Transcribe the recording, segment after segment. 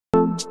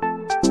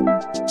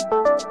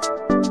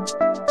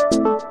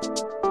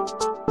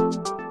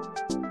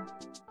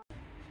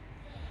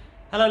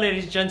Hello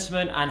ladies and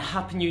gentlemen, and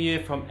Happy New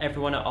Year from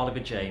everyone at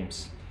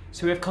𝗤𝗲𝗍𝗆.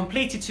 So we have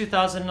completed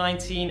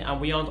 2019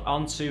 and we are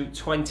on to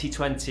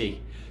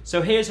 2020.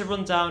 So here's a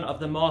rundown of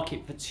the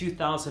market for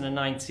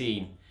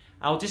 2019.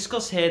 I'll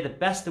discuss here the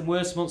best and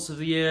worst months of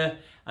the year,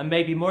 and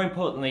maybe more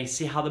importantly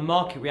see how the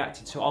market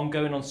reacted to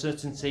ongoing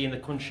uncertainty in the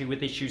country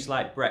with issues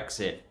like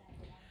Brexit.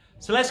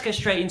 So let's get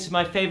straight into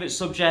my favourite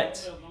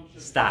subject,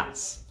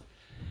 stats.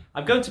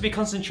 I'm going to be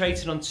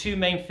concentrating on two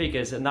main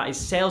figures, and that is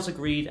sales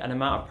agreed and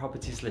amount of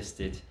properties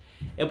listed.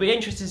 It'll be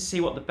interesting to see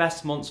what the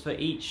best months for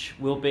each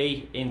will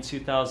be in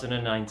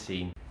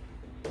 2019.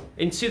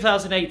 In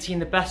 2018,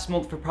 the best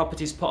month for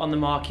properties put on the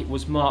market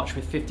was March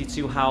with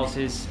 52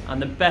 houses,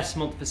 and the best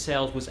month for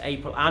sales was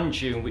April and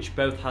June, which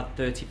both had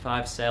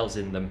 35 sales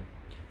in them.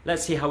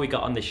 Let's see how we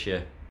got on this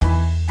year.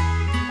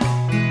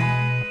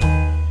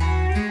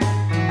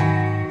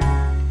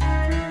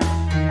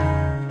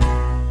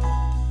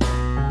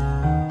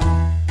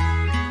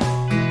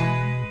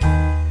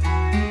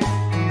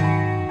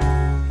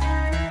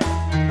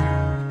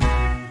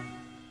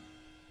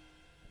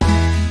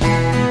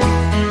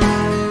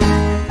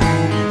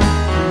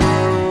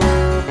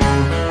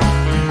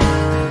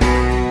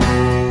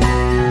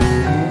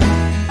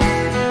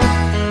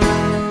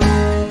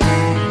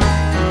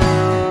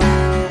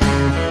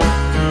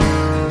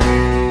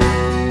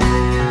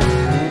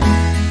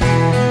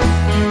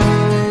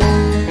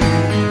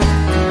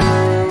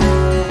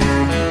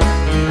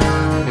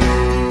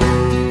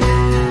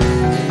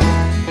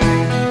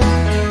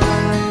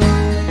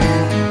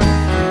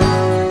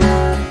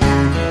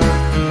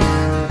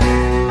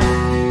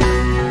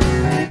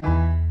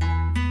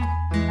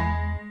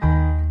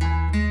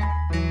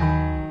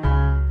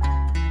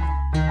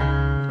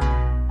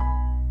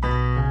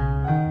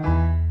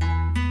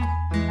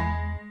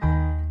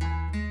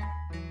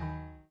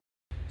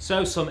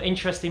 So some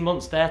interesting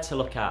months there to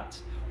look at,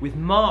 with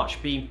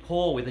March being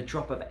poor with a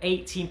drop of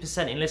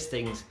 18% in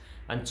listings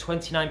and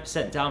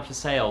 29% down for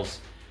sales.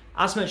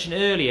 As mentioned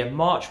earlier,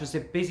 March was the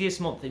busiest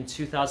month in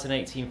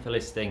 2018 for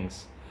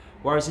listings,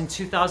 whereas in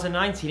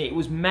 2019 it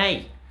was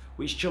May,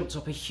 which jumped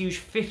up a huge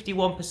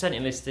 51%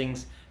 in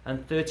listings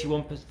and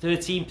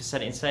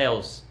 13% in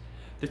sales.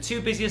 The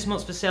two busiest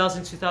months for sales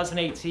in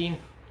 2018,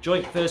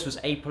 joint first was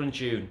April and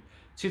June.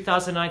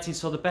 2019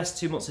 saw the best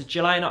 2 months of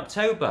July and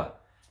October.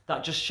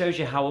 That just shows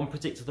you how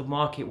unpredictable the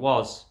market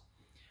was.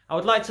 I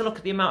would like to look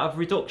at the amount of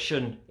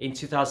reduction in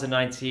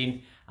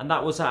 2019, and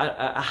that was at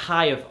a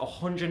high of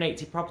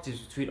 180 properties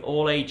between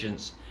all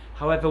agents.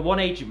 However, one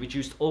agent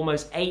reduced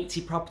almost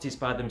 80 properties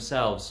by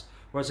themselves,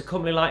 whereas a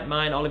company like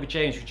mine,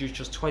 𝗤𝗲𝗍𝗆, reduced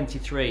just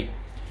 23.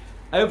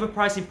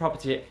 Overpricing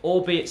property,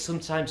 albeit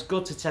sometimes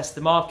good to test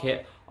the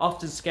market,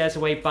 often scares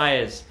away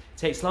buyers. It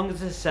takes longer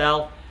to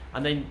sell,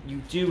 and then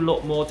you do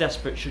look more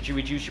desperate should you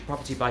reduce your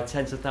property by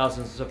tens of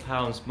thousands of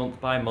pounds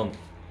month by month.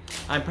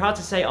 I'm proud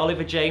to say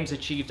𝗤𝗲𝗍𝗆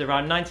achieved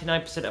around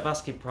 99% of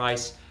asking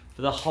price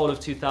for the whole of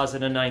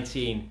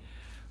 2019,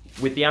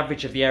 with the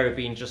average of the area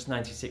being just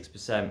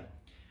 96%.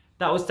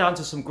 That was down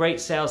to some great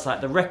sales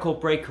like the record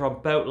breaker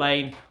on Boat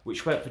Lane,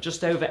 which went for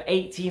just over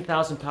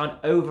 £18,000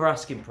 over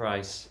asking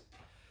price.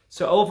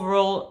 So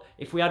overall,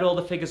 if we add all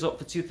the figures up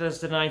for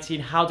 2019,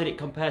 how did it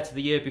compare to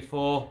the year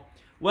before?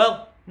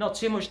 Well, not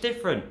too much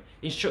different.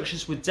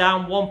 Instructions were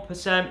down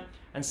 1%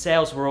 and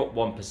sales were up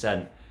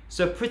 1%.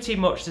 So pretty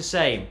much the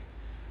same.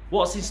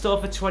 What's in store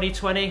for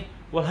 2020?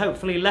 Well,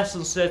 hopefully less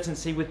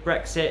uncertainty with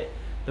Brexit.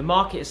 The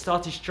market has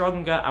started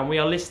stronger and we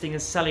are listing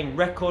and selling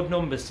record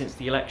numbers since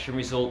the election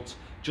result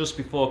just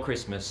before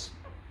Christmas.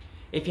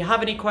 If you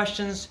have any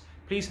questions,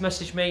 please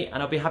message me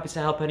and I'll be happy to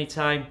help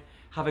anytime.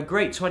 Have a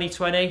great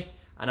 2020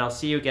 and I'll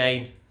see you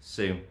again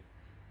soon.